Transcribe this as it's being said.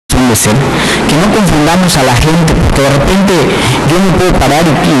establecer, que no confundamos a la gente, porque de repente yo me puedo parar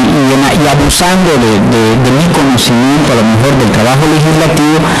y abusando de mi conocimiento, a lo mejor del trabajo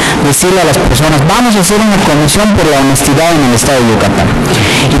legislativo, decirle a las personas, vamos a hacer una comisión por la honestidad en el estado de Yucatán.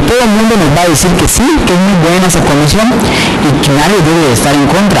 Y todo el mundo nos va a decir que sí, que es muy buena esa comisión y que nadie debe de estar en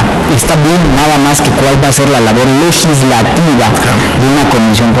contra. Está bien, nada más que cuál va a ser la labor legislativa de una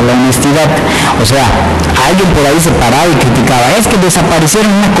comisión por la honestidad. O sea, alguien por ahí se paraba y criticaba, es que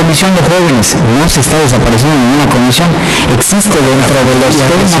desaparecieron una comisión de jóvenes. No se está desapareciendo ninguna comisión, existe dentro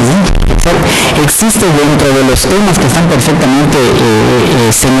de los temas que están perfectamente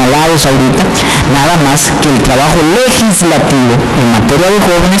señalados ahorita, nada más que el trabajo legislativo en materia de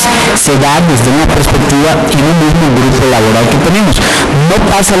jóvenes se da desde una perspectiva en un mismo grupo laboral que tenemos. No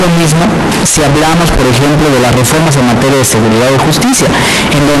pasa lo mismo si hablamos, por ejemplo, de las reformas en materia de seguridad y justicia,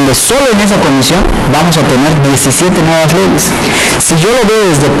 en donde solo en esa comisión vamos a tener 17 nuevas leyes. Si yo lo veo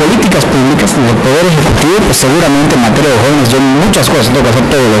desde políticas públicas, desde el Poder Ejecutivo, pues seguramente en materia de jóvenes yo muchas cosas tengo que hacer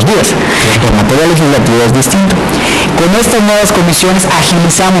todos los días. En materia legislativa es distinto. Con estas nuevas comisiones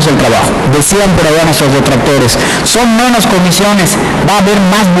agilizamos el trabajo. Decían por allá nuestros detractores, son menos comisiones, va a haber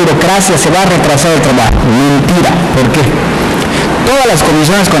más burocracia, se va a retrasar el trabajo. Mentira. ¿Por qué? Todas las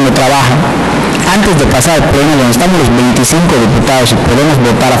comisiones cuando trabajan, antes de pasar al pleno, donde estamos los 25 diputados y podemos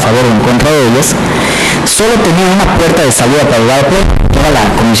votar a favor o en contra de ellas, solo tenía una puerta de salida para llegar al pleno, que era la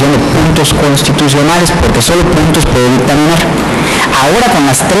comisión de puntos constitucionales, porque solo puntos puede dictaminar. Ahora con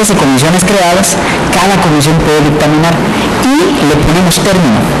las 13 comisiones creadas, cada comisión puede dictaminar y le ponemos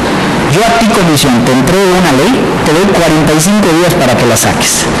término. Yo a ti, comisión, te entrego una ley, te doy 45 días para que la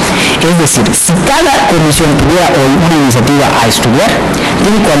saques. Es decir, si cada comisión tuviera hoy una iniciativa a estudiar,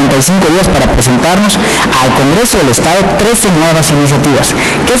 tiene 45 días para presentarnos al Congreso del Estado 13 nuevas iniciativas.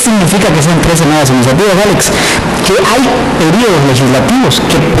 ¿Qué significa que sean 13 nuevas iniciativas, Alex? Que hay periodos legislativos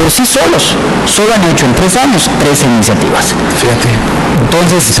que por sí solos solo han hecho en 3 años 13 iniciativas. Fíjate.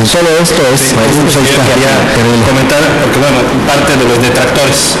 Entonces, solo esto es... quería comentar, porque bueno, parte de los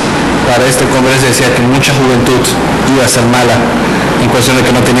detractores para este congreso decía que mucha juventud iba a ser mala en cuestión de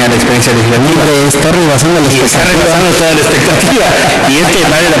que no tenía la experiencia legislativa. Está rebasando la expectativa. Está rebasando toda la expectativa. Y es que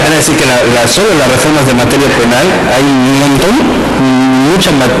vale la pena decir que solo las reformas de materia penal hay un montón,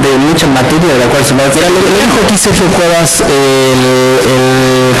 mucha materia de la cual se va a hacer. Lo dijo aquí Sergio Cuevas,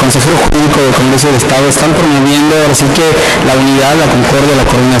 el consejero jurídico del Congreso del Estado, están promoviendo así que la unidad, la concordia, la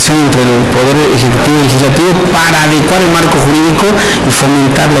coordinación entre el Poder Ejecutivo y Legislativo para adecuar el marco jurídico y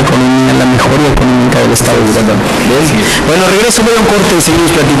fomentar la economía, la mejoría económica del Estado de Yucatán. Bueno, regreso, voy a un corte y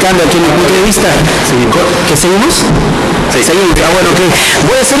seguimos platicando aquí en el punto de vista. ¿Qué seguimos? Sí. Seguimos. Bueno, ok.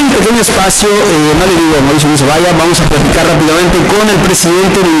 Voy a hacer un pequeño espacio, no le digo a Mauricio no se vaya, vamos a platicar rápidamente con el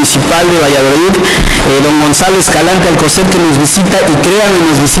presidente municipal de Valladolid, don Gonzalo Escalante Alcocer, que nos visita, y créanme,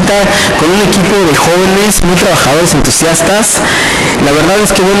 nos visita con un equipo de jóvenes muy trabajadores, entusiastas. La verdad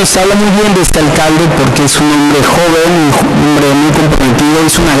es que bueno, se habla muy bien de este alcalde porque es un hombre joven, un hombre muy comprometido,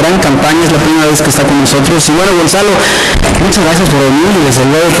 hizo una gran campaña, es la primera vez que está con nosotros. Y bueno, Gonzalo, muchas gracias por venir y desde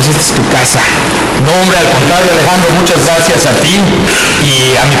luego pues esta es tu casa. No, hombre, al contrario, Alejandro, muchas gracias a ti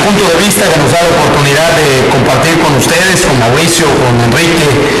y a mi punto de vista que nos da la oportunidad de compartir con ustedes, con Mauricio, con Enrique.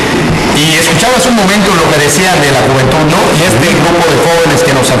 Y escuchabas un momento lo que decían de la juventud, ¿no? Y este grupo de jóvenes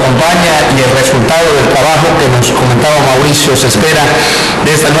que nos acompaña y el resultado del trabajo que nos comentaba Mauricio se espera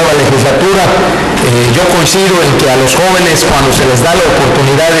de esta nueva legislatura. Yo coincido en que a los jóvenes, cuando se les da la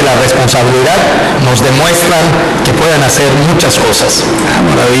oportunidad y la responsabilidad, nos demuestran que pueden hacer muchas cosas.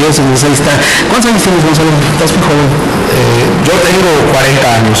 Maravilloso, pues ahí está. ¿Cuántos años tienes, Gonzalo? Estás muy joven. Yo tengo 40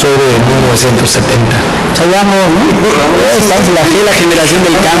 años, soy de 1970. Sabíamos, ¿no? Estás la generación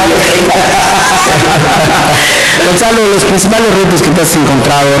del cambio. Gonzalo, los principales retos que te has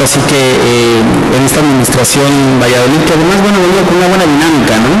encontrado ahora sí que en esta administración Valladolid, que además, bueno, venía con una buena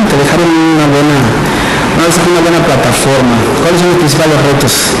dinámica, ¿no? Te dejaron una buena plataforma. ¿Cuáles son los principales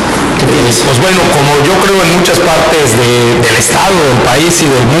retos que tienes? Pues bueno, como yo creo en muchas partes del estado, del país y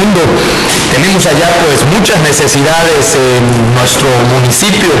del mundo, tenemos allá pues muchas necesidades en nuestro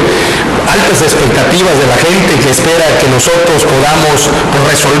municipio, altas expectativas de la gente que espera que nosotros podamos pues,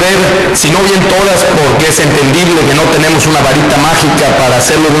 resolver, si no bien todas, porque es entendible que no tenemos una varita mágica para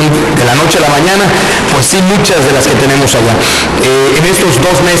hacerlo de la noche a la mañana, pues sí muchas de las que tenemos allá. En estos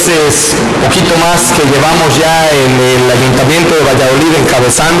 2 meses, poquito más que llevamos ya en el Ayuntamiento de Valladolid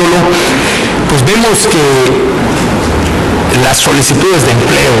encabezándolo, pues vemos que las solicitudes de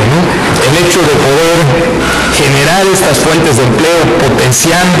empleo, ¿no? El hecho de poder generar estas fuentes de empleo,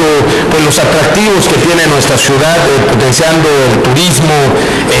 potenciando pues, los atractivos que tiene nuestra ciudad, potenciando el turismo,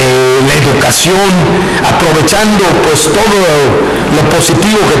 la educación, aprovechando pues todo lo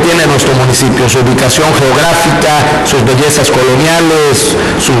positivo que tiene nuestro municipio, su ubicación geográfica, sus bellezas coloniales,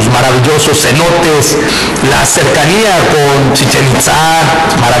 sus maravillosos cenotes, la cercanía con Chichén Itzá,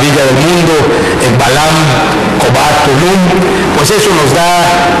 maravilla del mundo, el Balam, Cobá, Tulum, pues eso nos da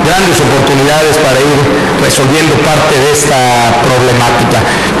grandes oportunidades para ir resolviendo parte de esta problemática.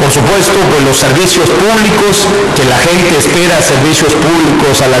 Por supuesto, pues los servicios públicos, que la gente espera servicios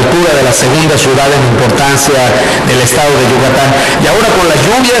públicos a la altura de la segunda ciudad en importancia del estado de Yucatán. Y ahora con las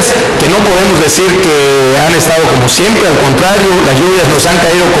lluvias, que no podemos decir que han estado como siempre, al contrario, las lluvias nos han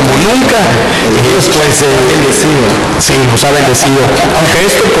caído como nunca, pues sí, nos ha bendecido. Aunque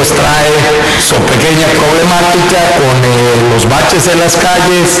esto pues trae su pequeña problemática con los baches en las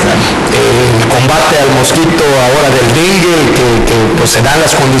calles, el combate al mosquito ahora del dengue, que pues se dan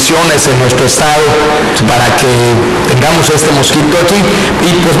las condiciones en nuestro estado para que tengamos este mosquito aquí.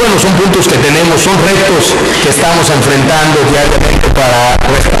 Y pues bueno, son puntos que tenemos, son retos que estamos enfrentando diariamente para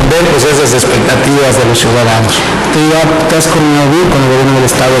responder pues esas expectativas de los ciudadanos. ¿Te has coordinado bien con el gobierno del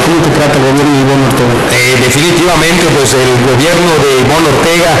estado? ¿Cómo te trata el gobierno de Ivonne Ortega? Definitivamente pues el gobierno de Ivonne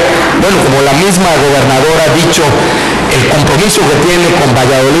Ortega, bueno, como la misma gobernadora ha dicho, el compromiso que tiene con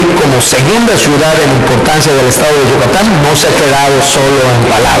Valladolid como segunda ciudad en importancia del estado de Yucatán no se ha quedado solo en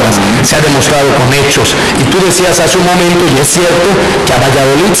palabras, se ha demostrado con hechos. Y tú decías hace un momento, y es cierto, que a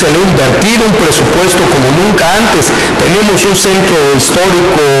Valladolid se le ha invertido un presupuesto como nunca antes. Tenemos un centro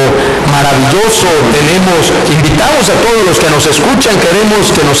histórico maravilloso, invitamos a todos los que nos escuchan,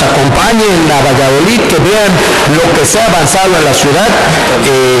 queremos que nos acompañen a Valladolid, que vean lo que se ha avanzado en la ciudad,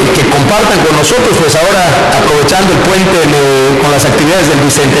 que compartan con nosotros, pues ahora aprovechando el puente con las actividades del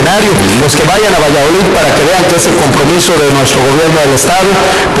Bicentenario, pues que vayan a Valladolid para que vean que ese compromiso de nuestro gobierno del estado,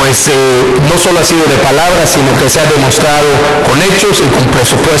 pues no solo ha sido de palabras, sino que se ha demostrado con hechos y con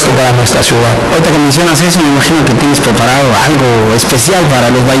presupuesto para nuestra ciudad. Ahorita que mencionas eso, me imagino que tienes preparado algo especial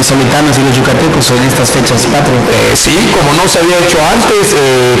para los vallisolitanos y los yucatecos en estas fechas patrias. Sí, como no se había hecho antes,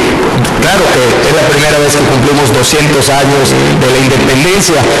 claro que es la primera vez que cumplimos 200 años de la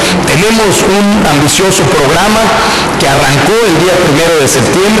independencia. Tenemos un ambicioso programa que arrancó el día 1 de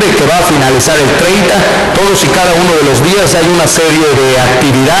septiembre, que va a finalizar el 30. Todos y cada uno de los días hay una serie de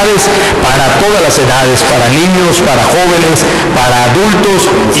actividades para todas las edades, para niños, para jóvenes, para adultos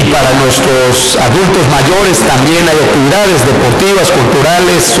y para nuestros adultos mayores. También hay actividades deportivas,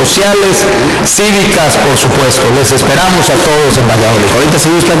 culturales, sociales, cívicas, por supuesto. Les esperamos a todos en Valladolid. Ahorita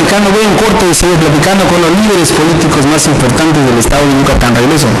seguimos platicando, voy en corto y seguimos platicando con los líderes políticos más importantes del estado de Yucatán.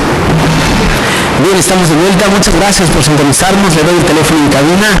 Regreso. Bien, estamos de vuelta. Muchas gracias por sintonizarnos. Le doy el teléfono en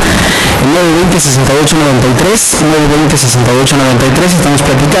cabina, el 920-6893, 920-6893. Estamos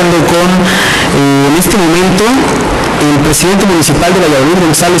platicando con, en este momento, el presidente municipal de Valladolid,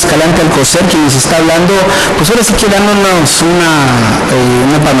 Gonzalo Escalante Alcocer, quien nos está hablando, pues ahora sí que dándonos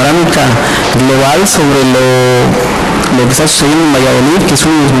una panorámica global sobre lo que está sucediendo en Valladolid, que es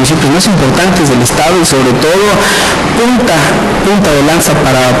uno de los municipios más importantes del estado y sobre todo punta de lanza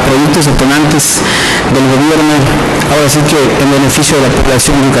para proyectos detonantes del gobierno, ahora sí que en beneficio de la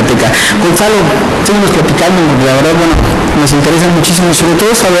población yucateca. Gonzalo, seguimos platicando, la verdad, bueno, nos interesa muchísimo y sobre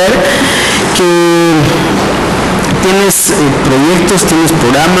todo saber que tienes proyectos, tienes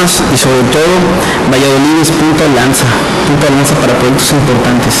programas y sobre todo Valladolid es punta de lanza para proyectos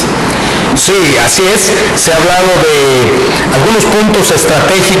importantes. Sí, así es. Se ha hablado de algunos puntos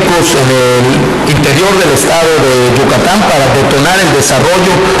estratégicos en el interior del estado de Yucatán para detonar el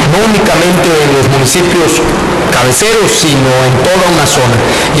desarrollo, no únicamente en los municipios cabeceros, sino en toda una zona.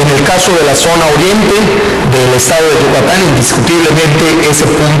 Y en el caso de la zona oriente del estado de Yucatán, indiscutiblemente ese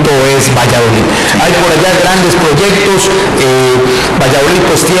punto es Valladolid. Hay por allá grandes proyectos. Valladolid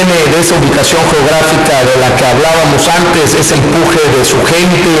pues tiene de esa ubicación geográfica de la que hablábamos antes, ese empuje de su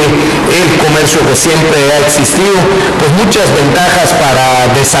gente, el comercio que siempre ha existido, pues muchas ventajas para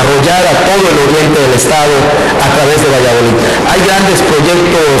desarrollar a todo el oriente del estado a través de Valladolid. Hay grandes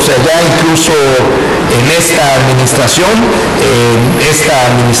proyectos ya incluso en esta administración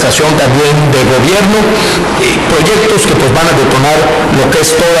también de gobierno, proyectos que pues van a detonar lo que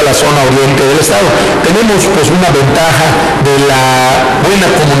es toda la zona oriente del estado. Tenemos pues una ventaja de la buena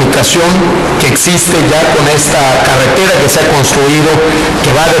comunicación que existe ya con esta carretera que se ha construido,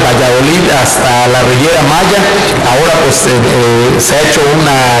 que va de Valladolid hasta la Riviera Maya. Ahora pues se ha hecho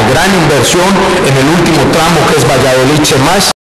una gran inversión en el último tramo que es Valladolid-Chemash.